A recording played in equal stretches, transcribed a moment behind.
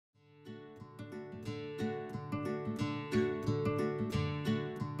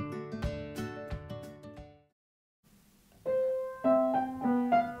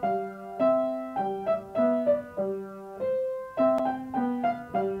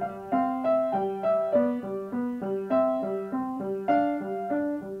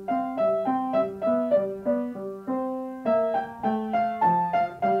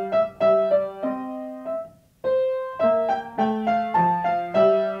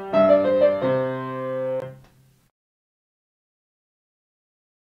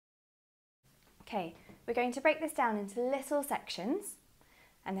We're going to break this down into little sections,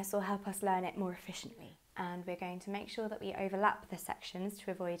 and this will help us learn it more efficiently. And we're going to make sure that we overlap the sections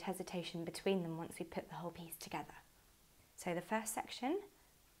to avoid hesitation between them once we put the whole piece together. So the first section,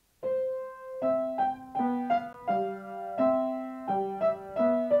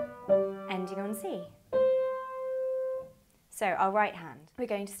 ending on C. So our right hand, we're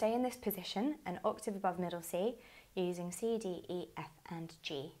going to stay in this position, an octave above middle C, using C, D, E, F and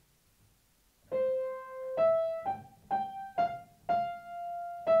G.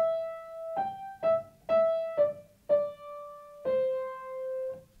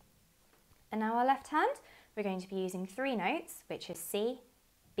 And now our left hand, we're going to be using 3 notes, which is C,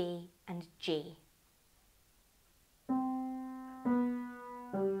 B and G.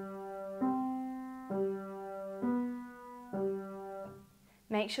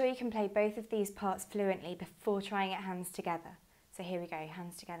 Make sure you can play both of these parts fluently before trying it hands together. So here we go,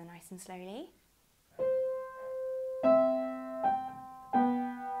 hands together nice and slowly.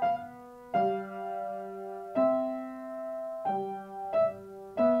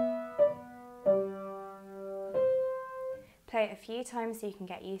 Play it a few times so you can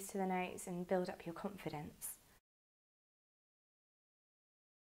get used to the notes and build up your confidence.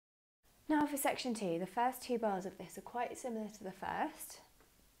 Now for section 2, the first 2 bars of this are quite similar to the first.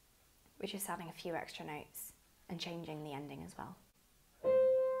 We're just adding a few extra notes and changing the ending as well.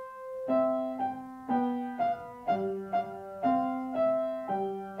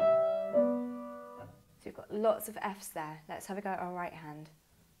 So we've got lots of Fs there. Let's have a go at our right hand.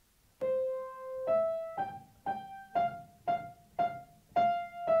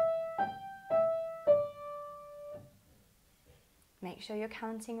 Make sure you're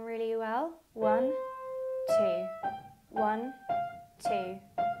counting really well. 1, 2, 1, 2,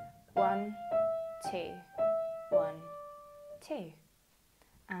 1, 2, 1, 2.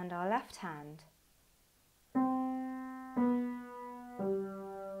 And our left hand.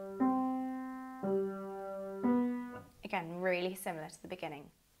 Again, really similar to the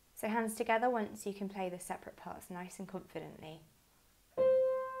beginning. So hands together once you can play the separate parts nice and confidently.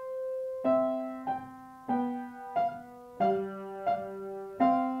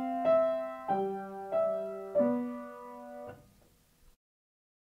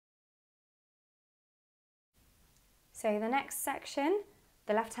 So the next section,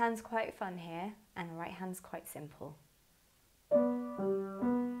 the left hand's quite fun here and the right hand's quite simple.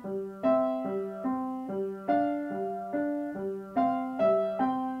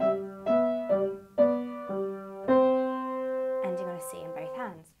 Ending on a C in both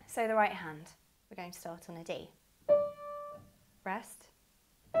hands. So the right hand, we're going to start on a D. Rest,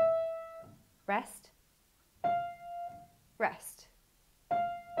 rest, rest.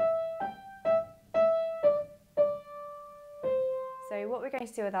 So what we're going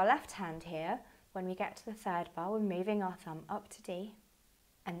to do with our left hand here, when we get to the 3rd bar, we're moving our thumb up to D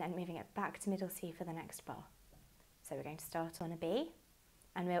and then moving it back to middle C for the next bar. So we're going to start on a B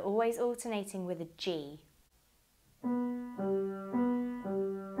and we're always alternating with a G.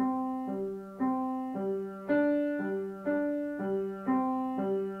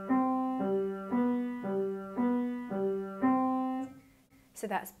 So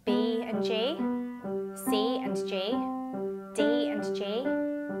that's B and G, C and G, D and G,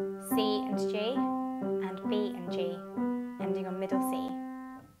 C and G, and B and G, ending on middle C.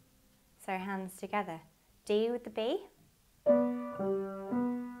 So hands together. D with the B,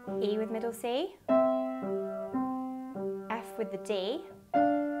 E with middle C, F with the D,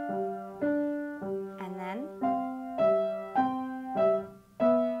 and then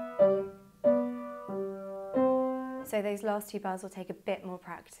so those last 2 bars will take a bit more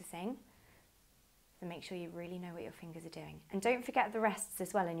practicing. So make sure you really know what your fingers are doing. And don't forget the rests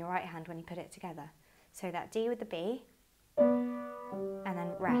as well in your right hand when you put it together. So that D with the B, and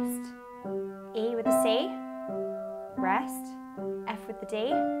then rest. E with the C, rest. F with the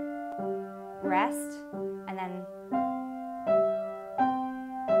D, rest. And then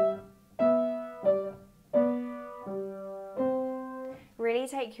really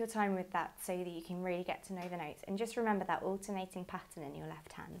take your time with that so that you can really get to know the notes. And just remember that alternating pattern in your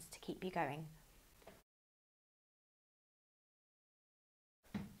left hands to keep you going.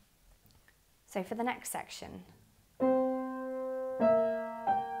 So for the next section,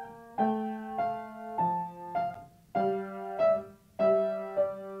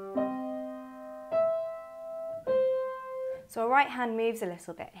 so our right hand moves a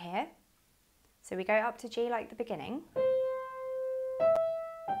little bit here. So we go up to G like the beginning,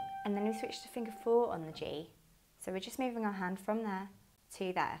 and then we switch to finger 4 on the G. So we're just moving our hand from there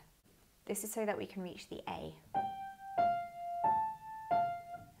to there. This is so that we can reach the A.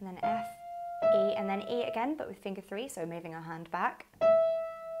 And then F, E, and then E again, but with finger 3, so moving our hand back.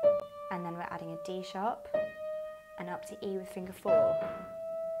 And then we're adding a D sharp, and up to E with finger 4.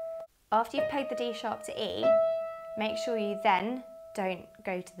 After you've played the D sharp to E, make sure you then don't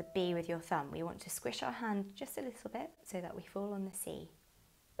go to the B with your thumb. We want to squish our hand just a little bit so that we fall on the C.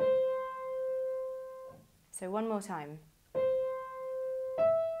 So one more time.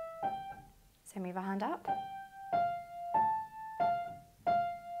 So move our hand up.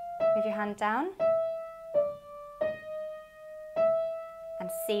 Move your hand down. And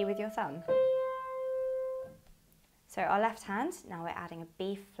C with your thumb. So our left hand, now we're adding a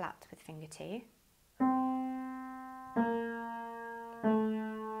B flat with finger 2.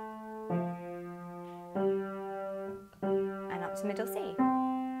 And up to middle C.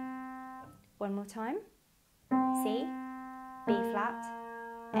 One more time. C, B flat,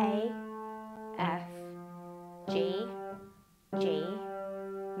 A, F, G, G,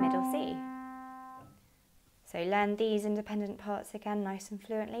 middle C. So learn these independent parts again nice and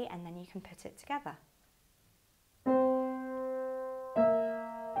fluently, and then you can put it together.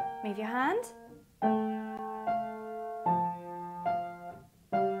 Move your hand.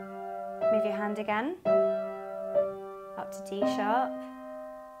 Move your hand again. Up to D sharp.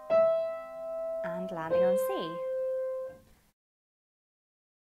 And landing on C.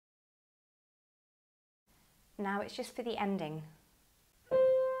 Now it's just for the ending.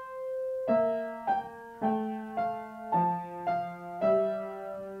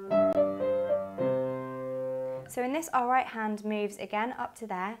 So in this, our right hand moves again up to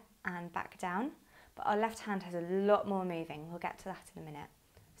there and back down, but our left hand has a lot more moving. We'll get to that in a minute.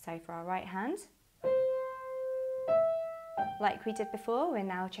 So for our right hand, like we did before, we're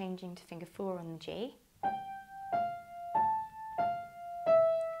now changing to finger 4 on the G.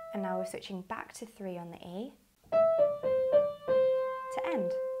 And now we're switching back to 3 on the E to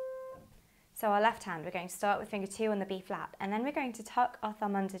end. So our left hand, we're going to start with finger 2 on the B flat, and then we're going to tuck our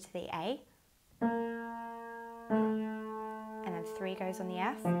thumb under to the A. And then 3 goes on the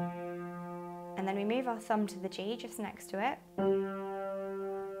F. And then we move our thumb to the G just next to it.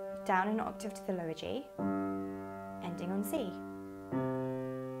 Down an octave to the lower G. Ending on C.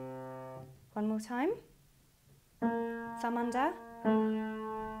 One more time. Thumb under.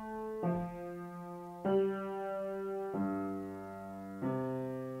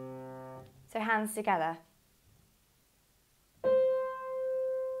 So hands together.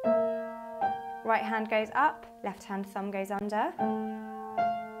 Right hand goes up, left hand thumb goes under.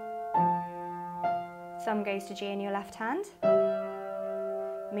 Thumb goes to G in your left hand.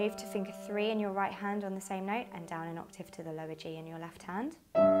 Move to finger 3 in your right hand on the same note and down an octave to the lower G in your left hand.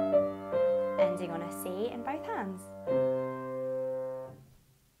 Ending on a C in both hands.